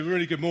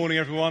Really good morning,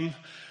 everyone.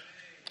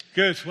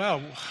 Good.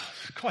 Well,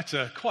 quite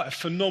a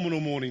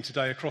phenomenal morning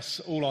today across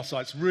all our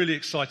sites. Really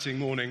exciting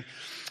morning.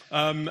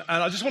 And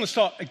I just want to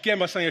start again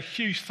by saying a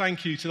huge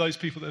thank you to those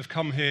people that have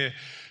come here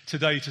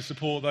today to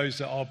support those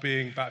that are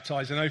being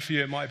baptized. I know for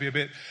you it might be a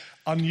bit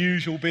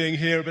unusual being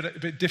here, a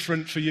bit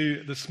different for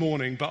you this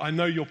morning, but I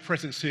know your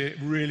presence here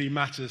really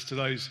matters to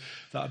those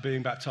that are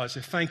being baptized.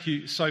 So thank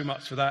you so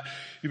much for that.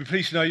 You'll be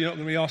pleased to know you're not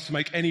going to be asked to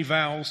make any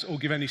vows or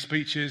give any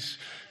speeches.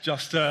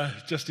 Just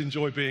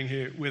enjoy being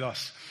here with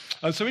us.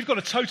 So we've got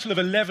a total of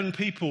 11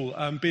 people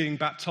being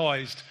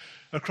baptized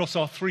across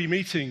our three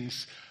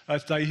meetings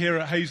today here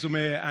at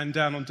Hazelmere and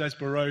down on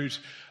Desborough Road.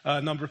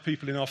 A number of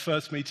people in our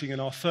first meeting and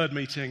our third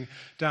meeting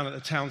down at the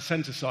town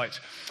centre site.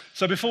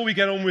 So before we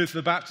get on with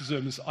the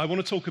baptisms, I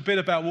want to talk a bit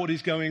about what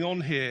is going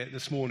on here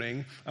this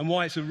morning and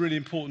why it's a really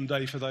important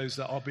day for those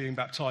that are being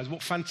baptised.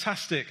 What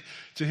fantastic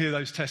to hear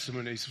those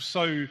testimonies.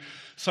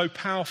 So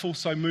powerful,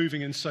 so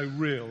moving and so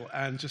real,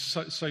 and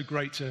just so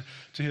great to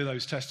hear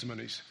those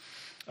testimonies.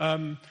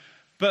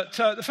 But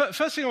the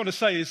first thing I want to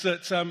say is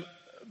that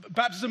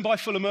baptism by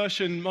full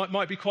immersion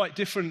might be quite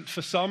different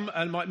for some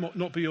and might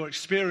not be your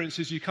experience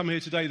as you come here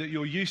today that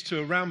you're used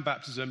to around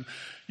baptism.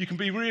 You can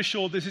be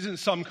reassured this isn't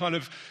some kind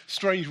of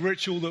strange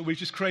ritual that we've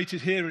just created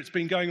here. It's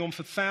been going on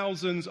for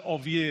thousands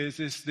of years,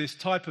 this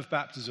type of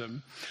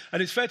baptism.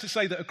 And it's fair to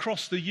say that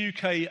across the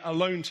UK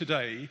alone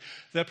today,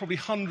 there are probably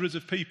hundreds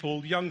of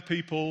people, young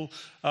people,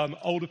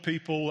 older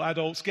people,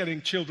 adults,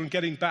 children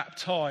getting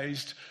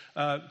baptized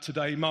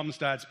today, mums,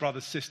 dads,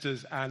 brothers,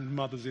 sisters, and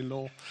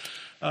mothers-in-law.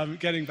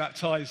 Getting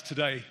baptized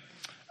today.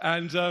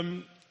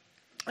 And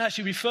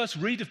actually, we first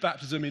read of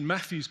baptism in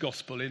Matthew's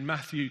Gospel, in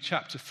Matthew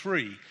chapter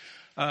 3.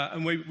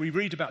 And we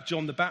read about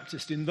John the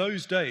Baptist. In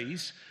those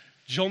days,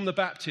 John the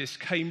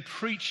Baptist came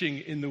preaching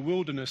in the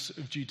wilderness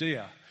of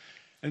Judea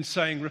and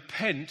saying,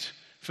 "Repent,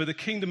 for the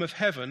kingdom of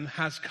heaven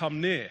has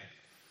come near."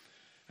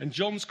 And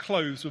John's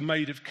clothes were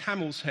made of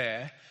camel's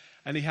hair,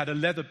 and he had a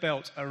leather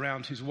belt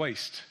around his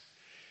waist.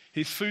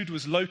 His food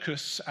was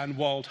locusts and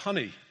wild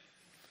honey.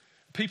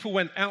 People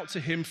went out to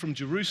him from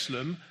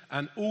Jerusalem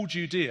and all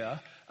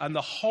Judea and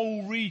the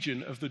whole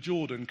region of the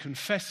Jordan,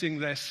 confessing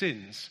their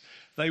sins.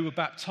 They were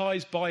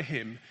baptized by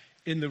him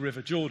in the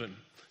river Jordan.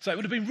 So it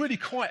would have been really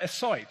quite a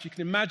sight. You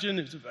can imagine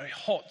it was a very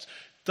hot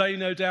day,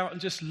 no doubt, and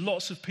just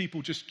lots of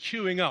people just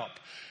queuing up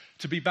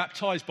to be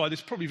baptized by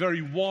this probably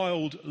very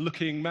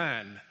wild-looking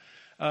man.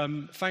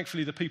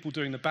 Thankfully, the people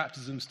doing the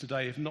baptisms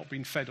today have not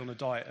been fed on a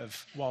diet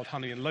of wild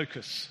honey and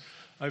locusts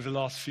over the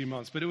last few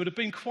months, but it would have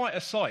been quite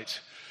a sight.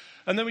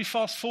 And then we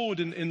fast forward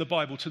in the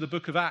Bible to the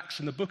book of Acts,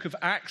 and the book of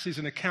Acts is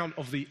an account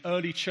of the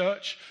early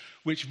church,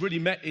 which really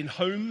met in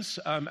homes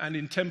and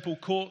in temple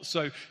courts,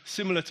 so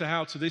similar to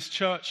how this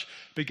church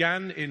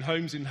began in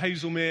homes in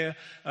Hazelmere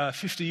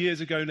 50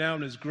 years ago now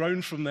and has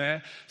grown from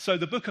there. So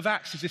the book of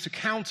Acts is this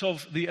account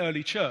of the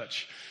early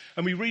church.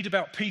 And we read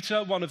about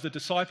Peter, one of the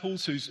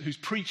disciples, who's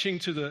preaching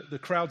to the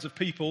crowds of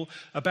people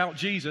about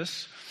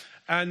Jesus.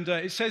 And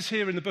it says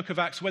here in the book of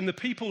Acts, when the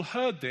people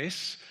heard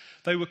this,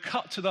 they were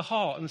cut to the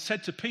heart and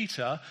said to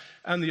Peter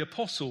and the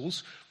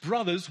apostles,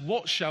 "Brothers,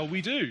 what shall we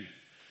do?"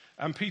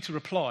 And Peter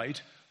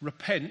replied,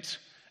 "Repent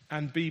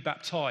and be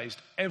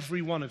baptized,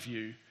 every one of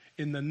you,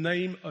 in the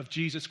name of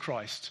Jesus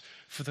Christ,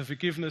 for the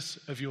forgiveness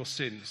of your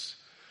sins."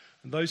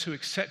 And those who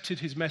accepted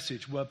his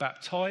message were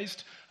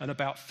baptized, and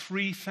about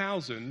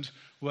 3,000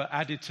 were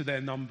added to their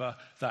number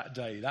that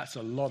day. That's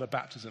a lot of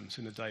baptisms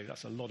in a day.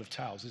 That's a lot of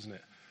towels, isn't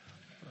it?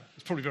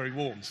 It's probably very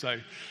warm, so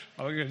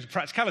I won't go into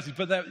practicalities.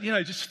 But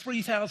just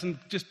 3,000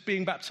 just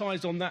being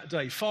baptized on that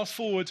day. Fast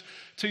forward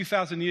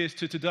 2,000 years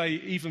to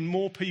today, even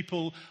more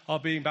people are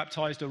being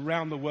baptized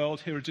around the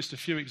world. Here are just a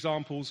few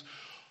examples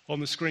on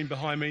the screen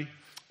behind me.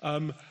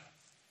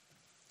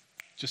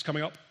 Just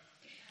coming up.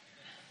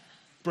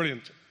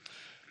 Brilliant.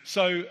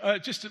 So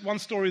just one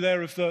story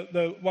there of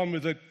the one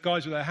with the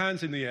guys with their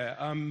hands in the air.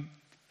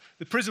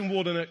 The prison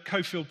warden at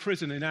Cofield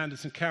Prison in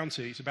Anderson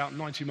County, it's about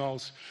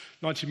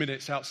 90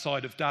 minutes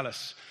outside of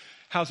Dallas,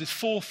 houses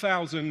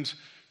 4,000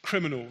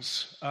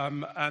 criminals,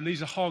 and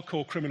these are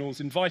hardcore criminals,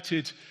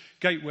 invited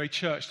Gateway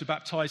Church to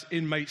baptize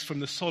inmates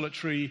from the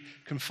solitary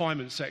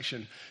confinement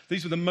section.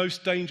 These were the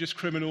most dangerous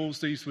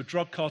criminals. These were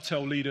drug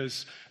cartel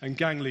leaders and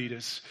gang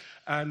leaders.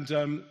 And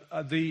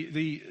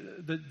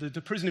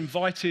the prison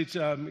invited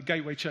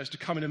Gateway Church to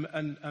come in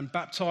and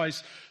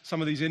baptize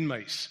some of these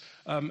inmates.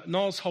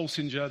 Niles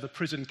Holsinger, the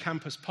prison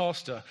campus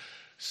pastor,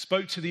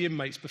 spoke to the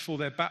inmates before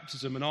their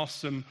baptism and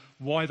asked them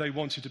why they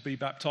wanted to be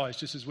baptized,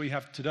 just as we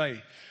have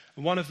today.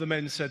 And one of the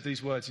men said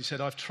these words. He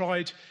said, "I've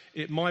tried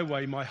it my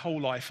way my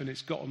whole life, and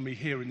it's gotten me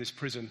here in this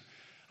prison.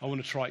 I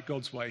want to try it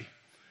God's way.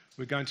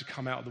 We're going to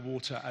come out of the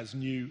water as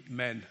new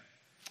men."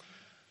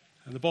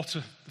 And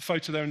the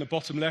photo there in the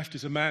bottom left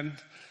is a man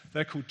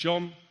there called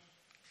John,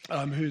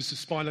 who's a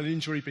spinal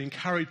injury being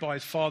carried by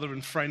his father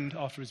and friend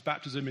after his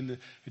baptism in the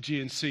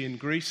Aegean Sea in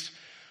Greece.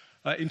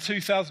 In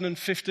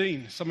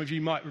 2015, some of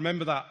you might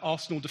remember that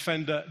Arsenal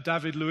defender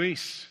David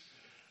Luiz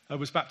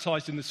was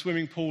baptized in the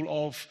swimming pool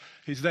of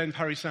his then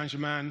Paris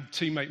Saint-Germain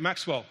teammate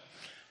Maxwell.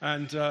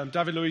 And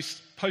David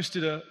Luiz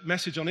posted a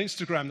message on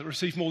Instagram that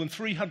received more than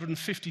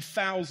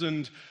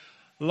 350,000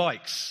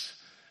 likes.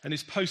 And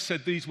his post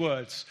said these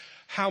words: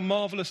 "How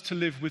marvelous to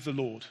live with the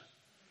Lord.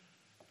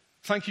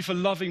 Thank you for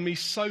loving me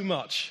so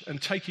much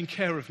and taking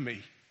care of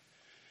me.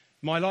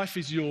 My life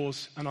is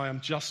yours and I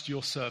am just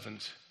your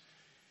servant.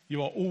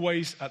 You are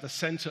always at the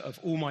center of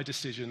all my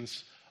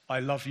decisions. I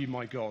love you,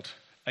 my God.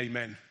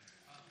 Amen."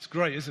 It's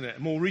great, isn't it? A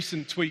more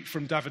recent tweet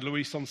from David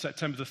Luiz on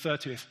September the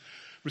 30th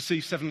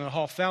received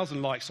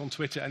 7,500 likes on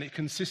Twitter, and it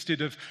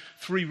consisted of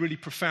 3 really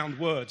profound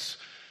words.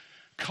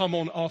 Come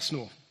on,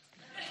 Arsenal.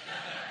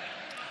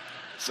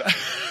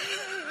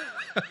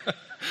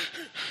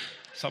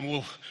 Some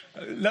will,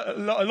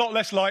 a lot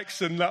less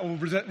likes, and that will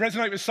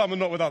resonate with some and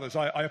not with others.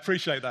 I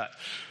appreciate that.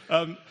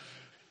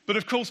 But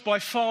of course, by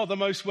far the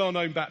most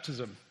well-known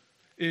baptism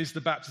is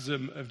the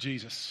baptism of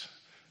Jesus.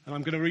 And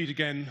I'm going to read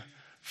again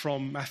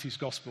from Matthew's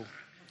Gospel.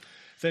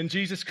 "Then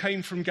Jesus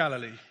came from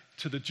Galilee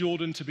to the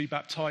Jordan to be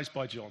baptized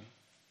by John.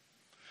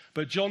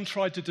 But John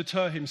tried to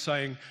deter him,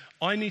 saying,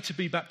 'I need to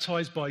be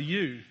baptized by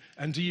you,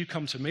 and do you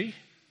come to me?'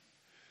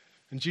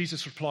 And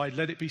Jesus replied,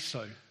 'Let it be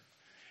so.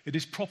 It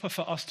is proper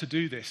for us to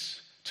do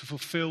this, to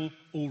fulfill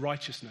all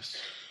righteousness.'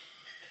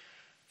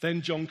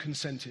 Then John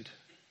consented.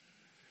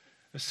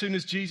 As soon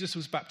as Jesus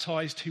was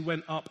baptized, he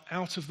went up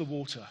out of the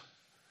water.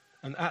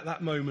 And at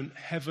that moment,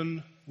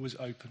 heaven was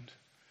opened.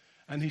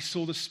 And he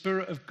saw the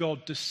Spirit of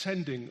God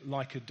descending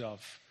like a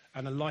dove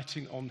and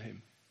alighting on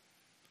him.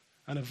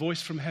 And a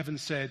voice from heaven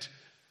said,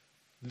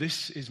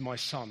 'This is my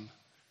Son,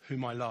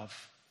 whom I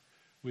love.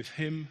 With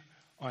him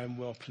I am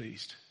well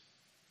pleased.'"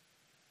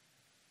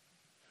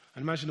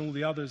 And imagine all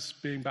the others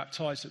being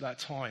baptized at that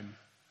time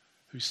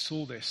who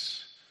saw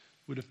this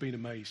would have been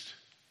amazed.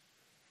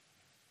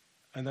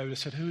 And they would have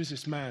said, "Who is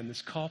this man,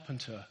 this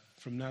carpenter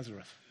from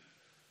Nazareth?"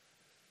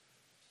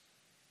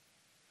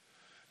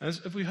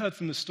 As we heard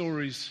from the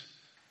stories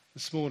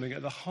this morning,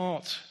 at the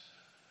heart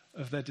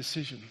of their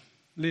decision,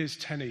 Liz,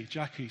 Tenny,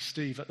 Jackie,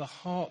 Steve, at the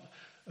heart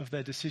of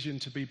their decision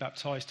to be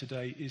baptized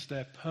today is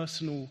their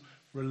personal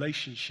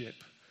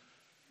relationship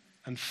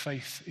and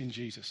faith in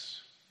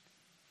Jesus.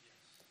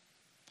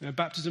 You know,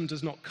 baptism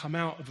does not come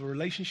out of a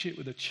relationship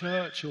with a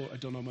church or a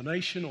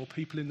denomination or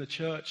people in the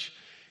church.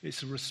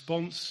 It's a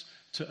response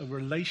to a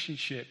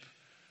relationship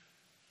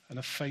and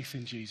a faith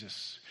in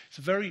Jesus. It's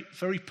a very,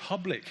 very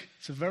public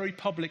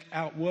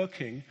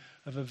outworking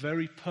of a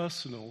very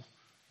personal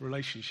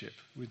relationship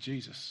with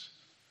Jesus.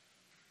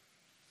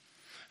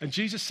 And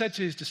Jesus said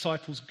to his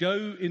disciples,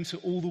 "Go into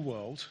all the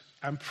world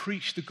and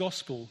preach the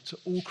gospel to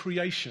all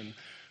creation.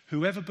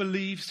 Whoever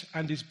believes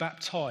and is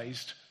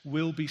baptized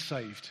will be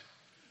saved,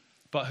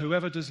 but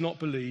whoever does not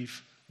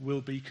believe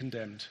will be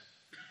condemned."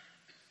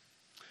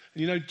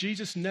 And you know,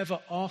 Jesus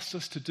never asked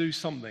us to do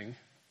something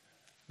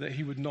that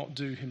he would not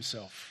do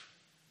himself.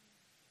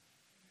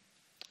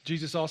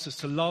 Jesus asked us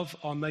to love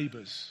our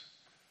neighbors,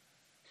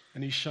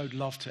 and he showed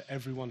love to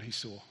everyone he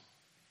saw.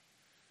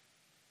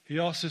 He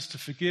asked us to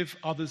forgive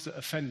others that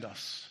offend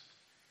us,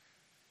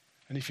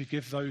 and he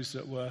forgave those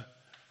that were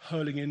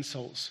hurling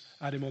insults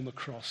at him on the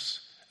cross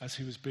as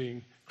he was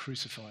being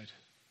crucified.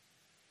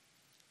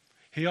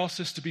 He asked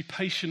us to be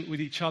patient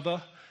with each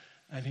other,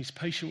 and he's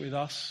patient with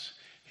us.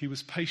 He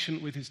was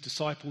patient with his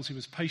disciples. He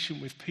was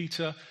patient with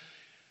Peter,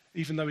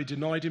 even though he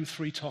denied him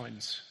 3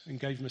 times and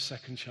gave him a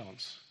second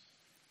chance.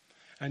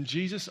 And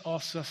Jesus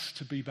asks us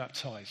to be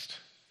baptized,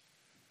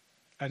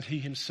 and he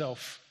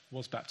himself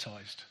was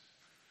baptized.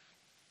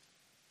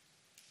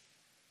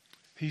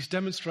 He's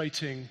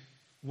demonstrating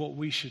what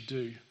we should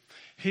do.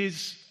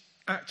 His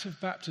act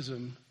of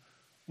baptism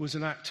was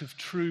an act of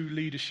true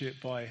leadership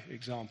by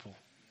example.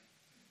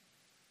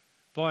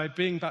 By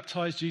being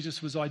baptized,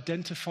 Jesus was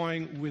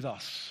identifying with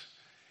us.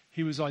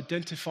 He was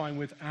identifying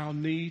with our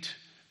need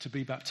to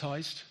be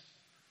baptized.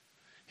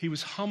 He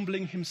was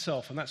humbling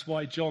himself, and that's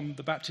why John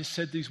the Baptist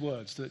said these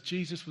words, that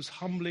Jesus was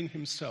humbling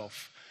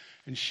himself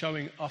and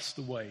showing us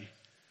the way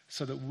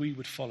so that we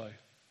would follow.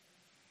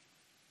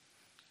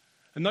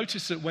 And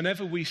notice that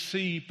whenever we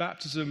see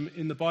baptism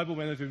in the Bible,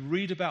 whenever we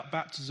read about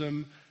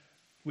baptism,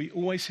 we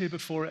always hear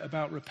before it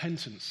about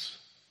repentance,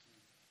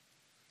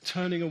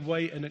 turning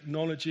away and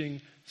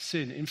acknowledging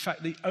sin. In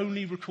fact, the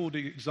only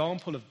recorded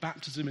example of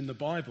baptism in the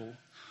Bible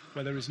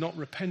where there is not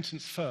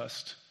repentance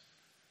first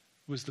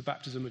was the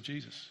baptism of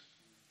Jesus.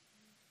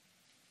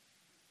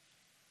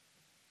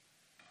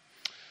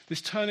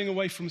 This turning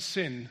away from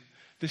sin,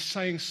 this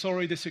saying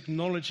sorry, this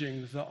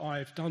acknowledging that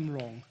I've done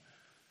wrong,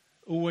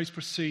 always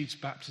precedes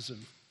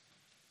baptism.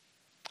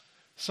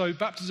 So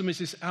baptism is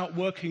this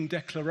outworking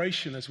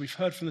declaration, as we've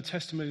heard from the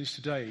testimonies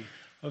today,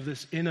 of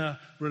this inner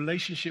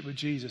relationship with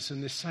Jesus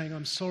and this saying,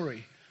 I'm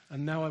sorry,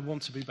 and now I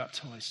want to be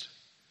baptized.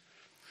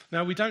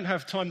 Now, we don't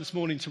have time this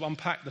morning to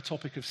unpack the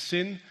topic of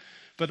sin,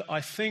 but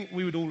I think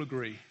we would all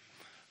agree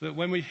that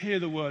when we hear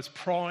the words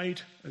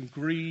pride and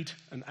greed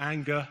and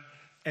anger,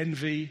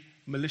 envy,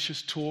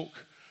 malicious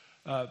talk,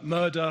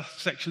 murder,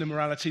 sexual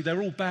immorality,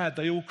 they're all bad.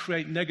 They all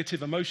create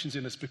negative emotions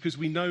in us because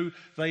we know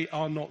they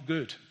are not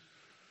good.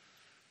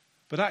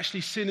 But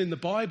actually, sin in the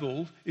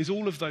Bible is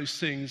all of those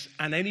things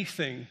and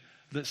anything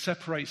that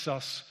separates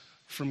us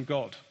from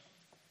God.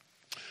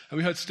 And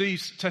we heard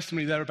Steve's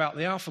testimony there about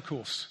the Alpha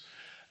Course.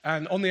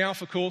 And on the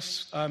Alpha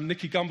Course,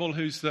 Nicky Gumbel,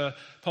 who's the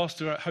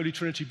pastor at Holy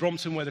Trinity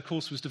Brompton, where the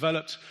course was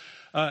developed,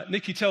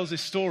 Nicky tells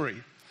this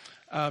story.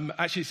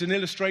 Actually, it's an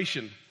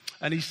illustration.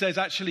 And he says,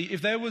 actually,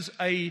 if there was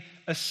a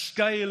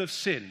scale of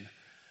sin,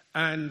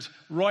 and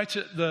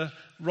a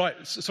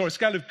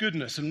scale of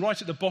goodness, and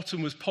right at the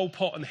bottom was Pol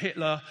Pot and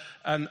Hitler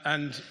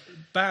and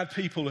bad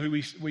people who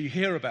we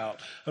hear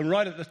about, and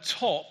right at the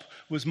top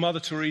was Mother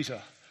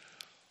Teresa,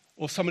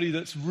 or somebody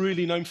that's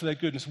really known for their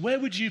goodness. Where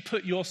would you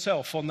put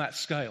yourself on that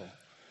scale,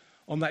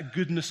 on that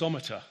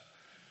goodnessometer?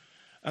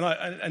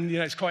 And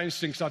it's quite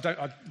interesting because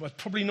I'm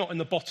probably not in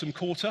the bottom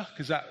quarter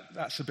because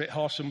that's a bit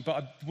harsh,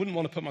 but I wouldn't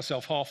want to put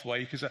myself halfway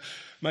because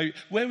maybe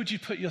where would you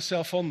put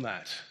yourself on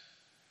that?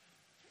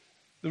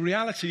 The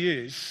reality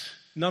is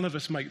none of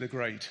us make the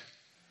grade,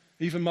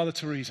 even Mother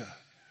Teresa.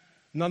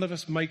 None of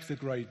us make the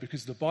grade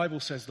because the Bible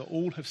says that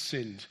all have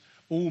sinned,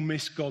 all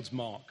miss God's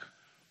mark,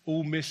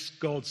 all miss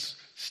God's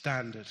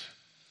standard.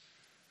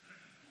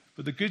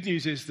 But the good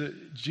news is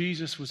that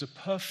Jesus was a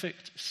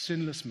perfect,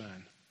 sinless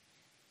man.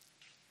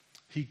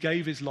 He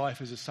gave his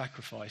life as a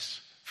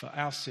sacrifice for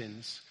our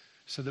sins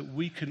so that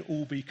we can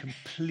all be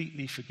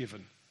completely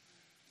forgiven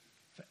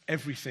for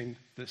everything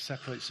that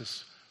separates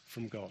us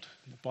from God.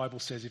 The Bible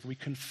says if we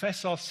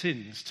confess our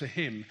sins to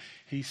him,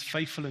 he's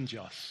faithful and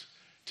just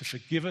to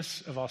forgive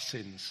us of our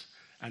sins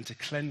and to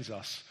cleanse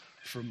us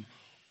from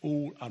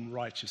all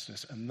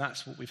unrighteousness. And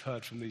that's what we've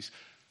heard from these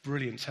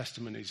brilliant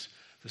testimonies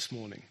this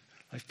morning.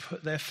 They've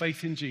put their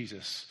faith in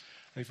Jesus.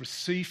 They've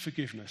received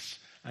forgiveness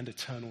and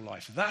eternal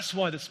life. That's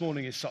why this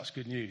morning is such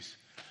good news.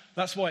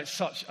 That's why it's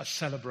such a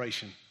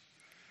celebration.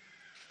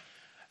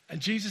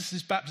 And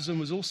Jesus' baptism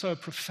was also a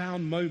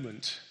profound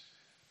moment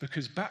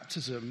because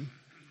baptism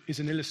is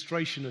an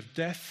illustration of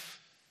death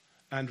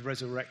and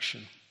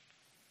resurrection.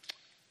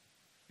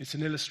 It's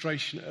an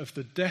illustration of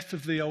the death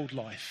of the old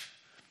life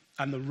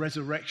and the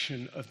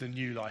resurrection of the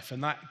new life.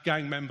 And that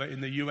gang member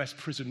in the US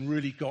prison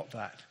really got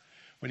that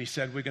when he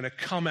said, we're going to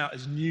come out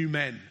as new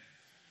men.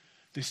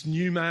 This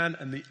new man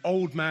and the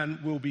old man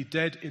will be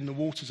dead in the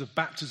waters of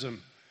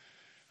baptism.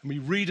 And we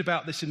read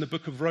about this in the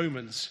book of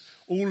Romans.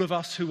 All of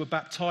us who were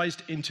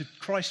baptized into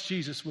Christ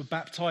Jesus were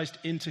baptized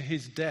into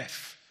his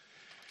death.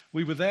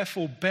 We were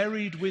therefore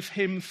buried with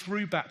him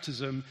through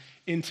baptism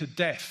into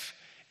death,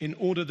 in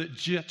order that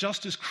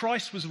just as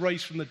Christ was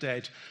raised from the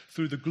dead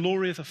through the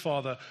glory of the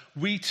Father,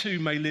 we too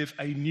may live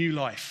a new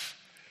life.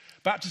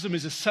 Baptism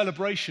is a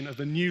celebration of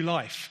the new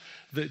life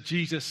that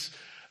Jesus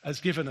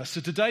has given us. So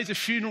today is a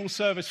funeral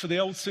service for the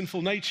old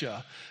sinful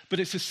nature,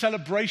 but it's a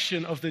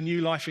celebration of the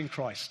new life in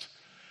Christ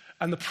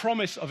and the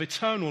promise of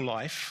eternal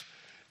life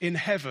in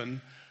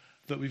heaven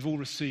that we've all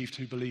received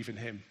who believe in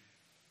him.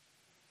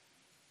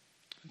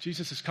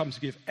 Jesus has come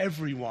to give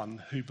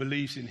everyone who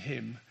believes in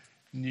him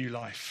new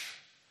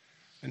life.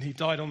 And he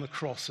died on the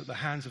cross at the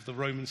hands of the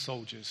Roman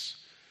soldiers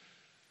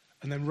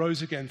and then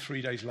rose again 3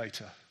 days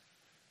later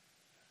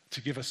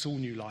to give us all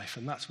new life.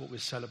 And that's what we're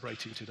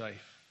celebrating today.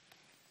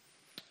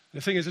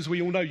 The thing is, as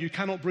we all know, you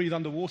cannot breathe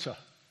underwater.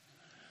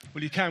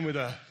 Well, you can with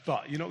a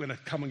butt. You're not going to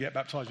come and get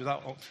baptized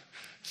without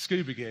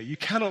scuba gear. You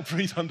cannot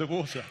breathe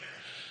underwater.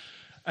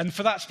 And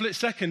for that split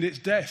second, it's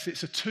death.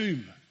 It's a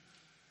tomb.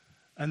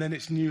 And then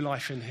it's new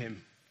life in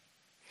him.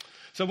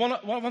 So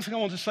one thing I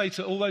want to say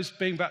to all those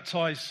being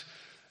baptized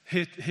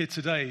here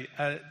today,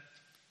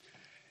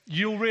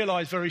 you'll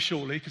realize very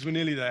shortly, because we're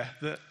nearly there,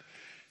 that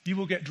you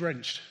will get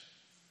drenched.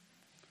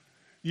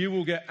 You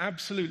will get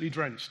absolutely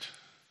drenched.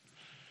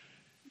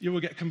 You will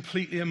get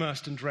completely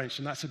immersed and drenched,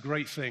 and that's a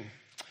great thing.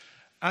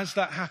 As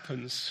that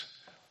happens,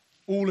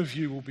 all of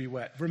you will be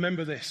wet.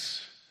 Remember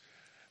this.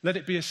 Let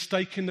it be a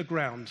stake in the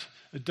ground,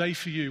 a day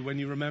for you when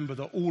you remember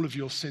that all of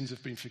your sins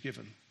have been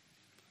forgiven.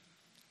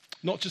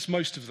 Not just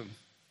most of them.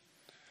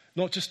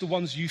 Not just the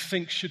ones you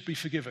think should be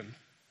forgiven.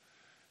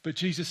 But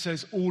Jesus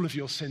says all of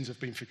your sins have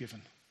been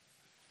forgiven.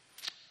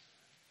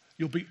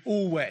 You'll be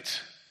all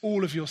wet.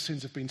 All of your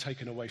sins have been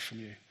taken away from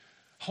you.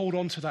 Hold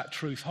on to that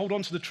truth. Hold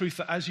on to the truth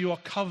that as you are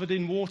covered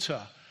in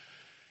water,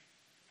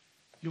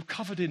 you're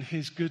covered in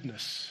his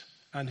goodness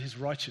and his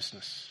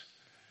righteousness.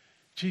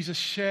 Jesus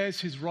shares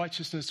his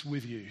righteousness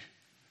with you,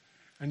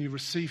 and you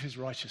receive his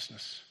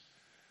righteousness.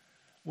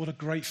 What a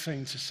great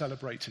thing to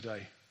celebrate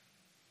today.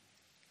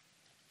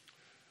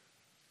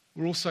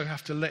 We also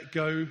have to let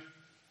go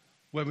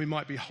where we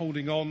might be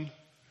holding on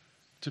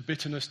to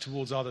bitterness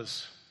towards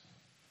others.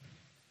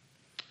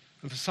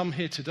 And for some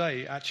here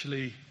today,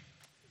 actually,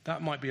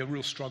 that might be a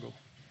real struggle.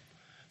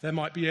 There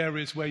might be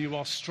areas where you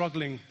are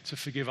struggling to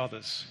forgive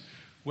others,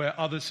 where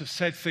others have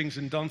said things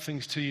and done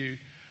things to you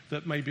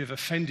that maybe have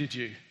offended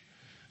you.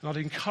 And I'd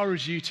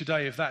encourage you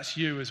today, if that's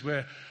you, as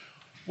we're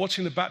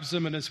watching the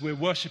baptism and as we're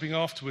worshiping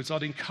afterwards,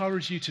 I'd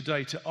encourage you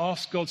today to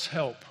ask God's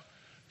help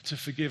to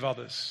forgive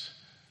others.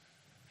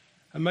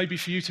 And maybe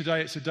for you today,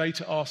 it's a day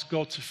to ask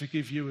God to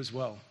forgive you as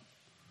well.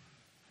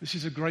 This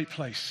is a great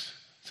place.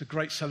 It's a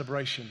great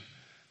celebration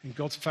in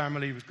God's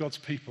family, with God's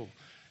people.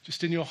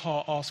 Just in your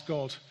heart, ask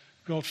God,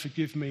 God,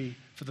 forgive me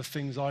for the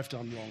things I've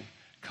done wrong.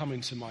 Come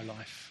into my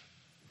life.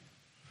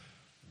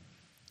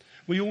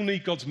 We all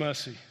need God's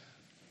mercy.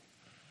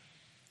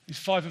 These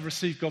 5 have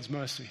received God's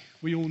mercy.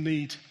 We all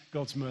need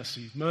God's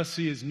mercy.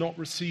 Mercy is not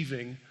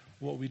receiving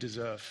what we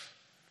deserve.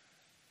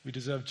 We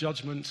deserve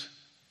judgment,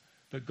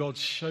 but God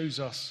shows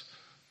us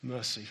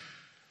mercy.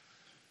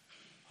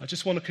 I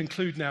just want to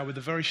conclude now with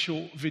a very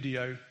short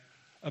video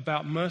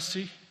about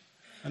mercy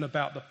and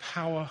about the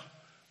power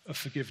of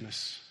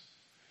forgiveness.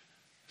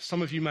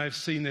 Some of you may have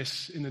seen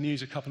this in the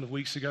news a couple of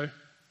weeks ago.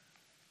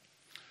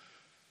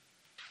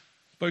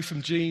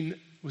 Botham Jean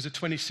was a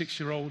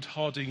 26-year-old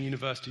Harding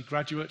University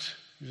graduate.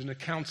 He was an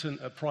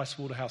accountant at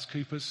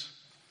PricewaterhouseCoopers.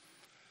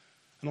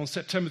 And on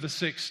September the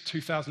 6th,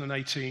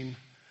 2018,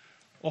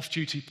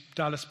 off-duty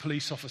Dallas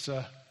police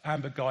officer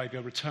Amber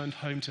Geiger returned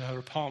home to her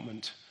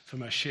apartment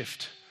from her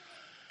shift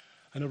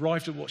and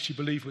arrived at what she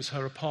believed was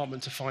her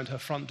apartment to find her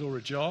front door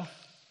ajar.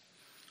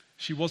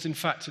 She was, in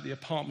fact, at the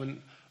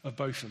apartment of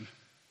Botham,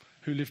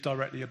 who lived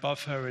directly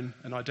above her in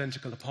an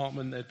identical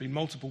apartment. There had been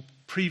multiple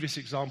previous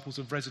examples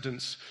of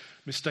residents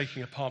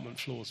mistaking apartment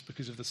floors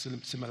because of the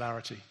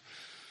similarity.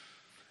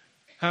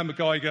 Amber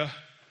Geiger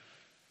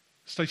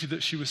stated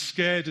that she was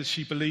scared as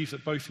she believed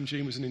that Botham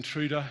Jean was an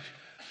intruder.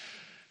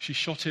 She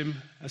shot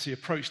him as he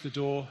approached the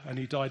door, and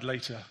he died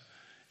later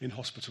in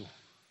hospital.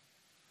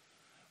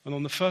 And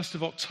on the 1st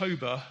of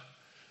October,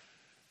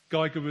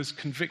 Geiger was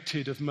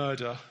convicted of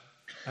murder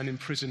and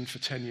imprisoned for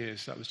 10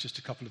 years. That was just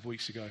a couple of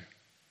weeks ago.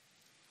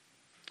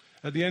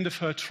 At the end of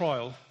her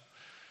trial,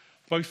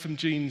 Botham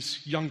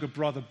Jean's younger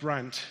brother,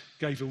 Brant,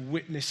 gave a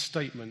witness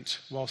statement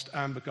whilst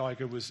Amber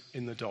Geiger was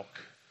in the dock.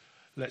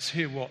 Let's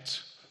hear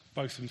what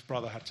Botham's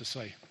brother had to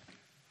say.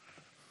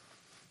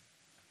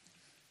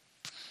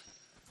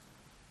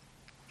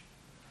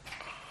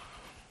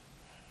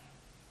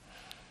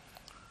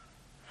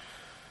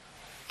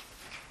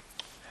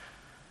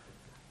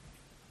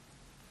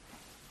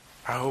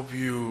 I hope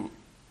you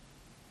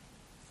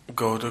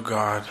go to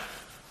God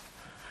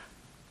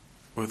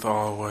with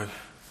all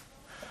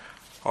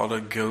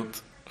the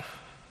guilt,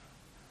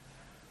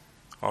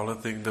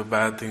 the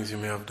bad things you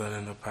may have done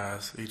in the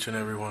past. Each and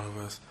every one of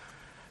us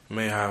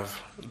may have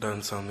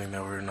done something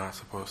that we're not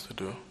supposed to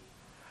do.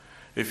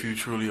 If you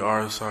truly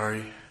are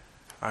sorry,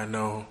 I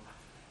know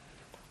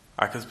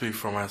I can speak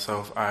for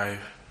myself. I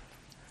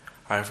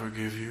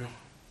forgive you.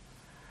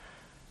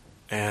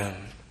 And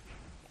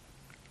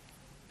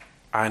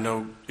I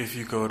know if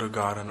you go to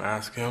God and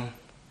ask Him,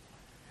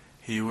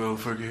 He will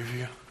forgive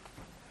you.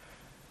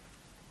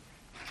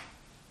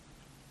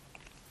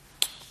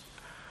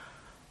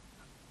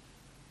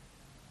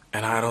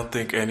 And I don't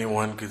think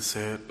anyone could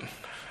say it.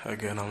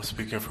 Again, I'm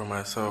speaking for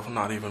myself,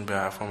 not even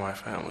bad for my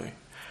family.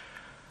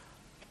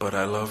 But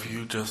I love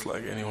you just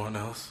like anyone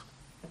else.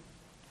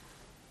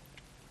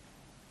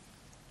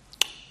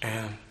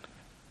 And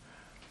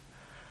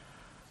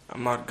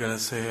I'm not going to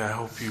say I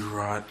hope you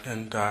rot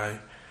and die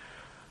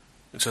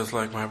just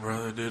like my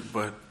brother did,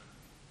 but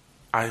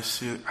I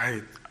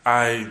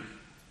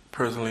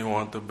personally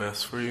want the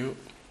best for you.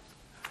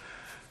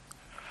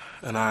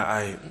 And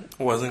I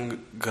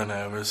wasn't gonna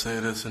ever say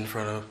this in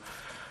front of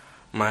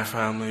my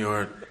family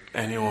or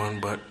anyone,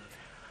 but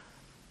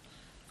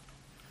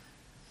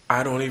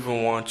I don't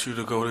even want you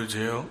to go to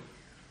jail.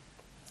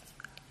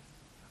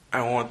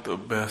 I want the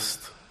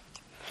best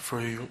for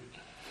you.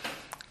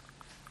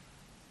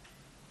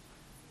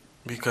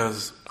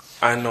 Because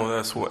I know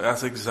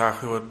that's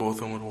exactly what both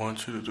of them would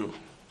want you to do.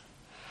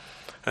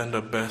 And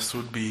the best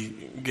would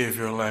be give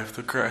your life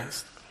to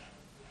Christ.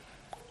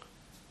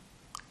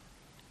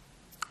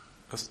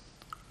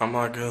 I'm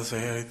not going to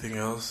say anything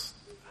else.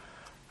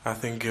 I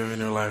think giving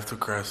your life to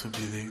Christ would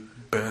be the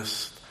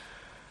best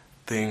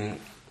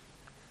thing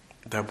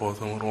that both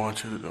of them would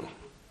want you to do.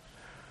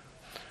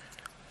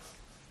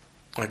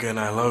 Again,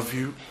 I love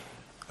you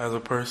as a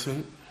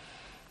person.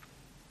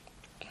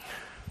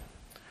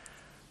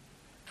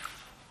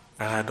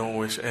 And I don't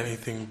wish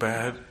anything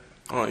bad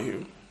on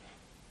you.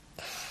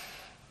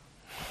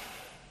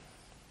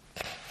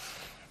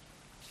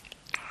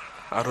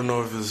 I don't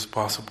know if this is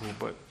possible,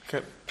 but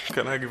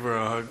can I give her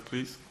a hug,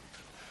 please?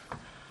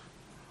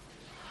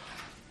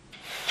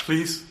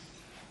 Please?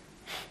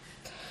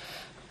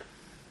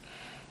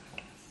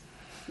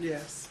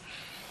 Yes.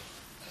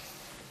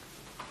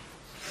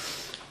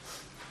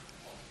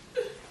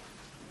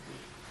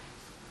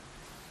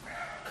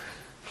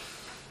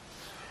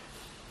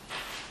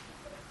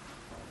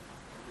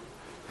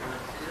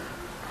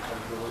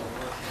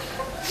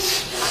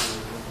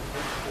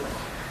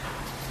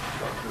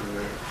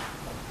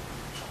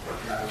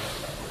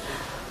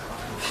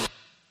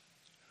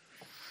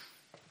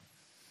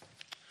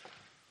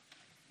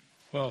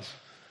 Well,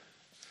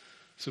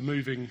 it's a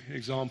moving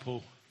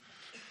example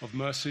of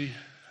mercy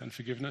and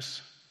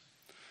forgiveness.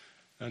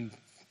 And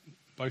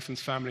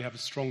Botham's family have a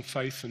strong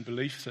faith and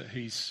belief that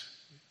he's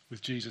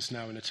with Jesus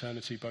now in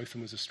eternity.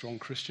 Botham was a strong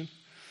Christian.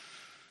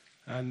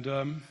 And,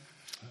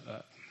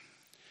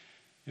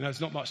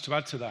 there's not much to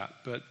add to that,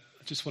 but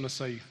I just want to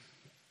say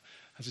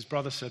As his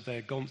brother said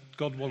there,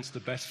 God wants the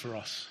best for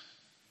us.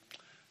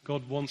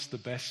 God wants the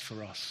best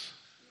for us.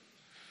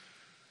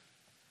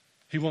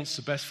 He wants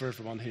the best for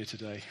everyone here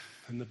today.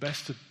 And the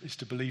best is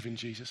to believe in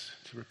Jesus,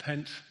 to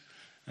repent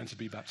and to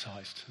be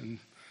baptized. And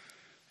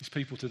these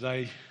people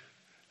today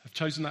have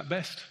chosen that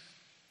best.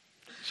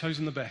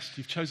 Chosen the best.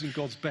 You've chosen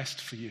God's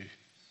best for you.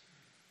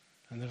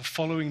 And they're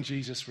following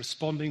Jesus,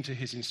 responding to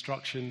his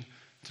instruction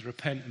to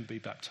repent and be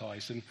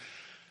baptized. And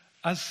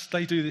as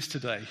they do this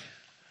today,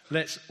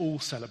 let's all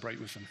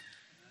celebrate with them.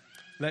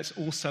 Let's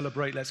all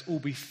celebrate. Let's all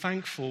be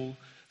thankful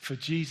for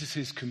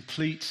Jesus'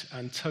 complete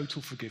and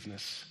total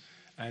forgiveness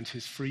and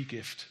his free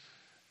gift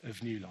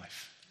of new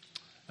life.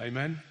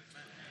 Amen?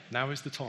 Now is the time.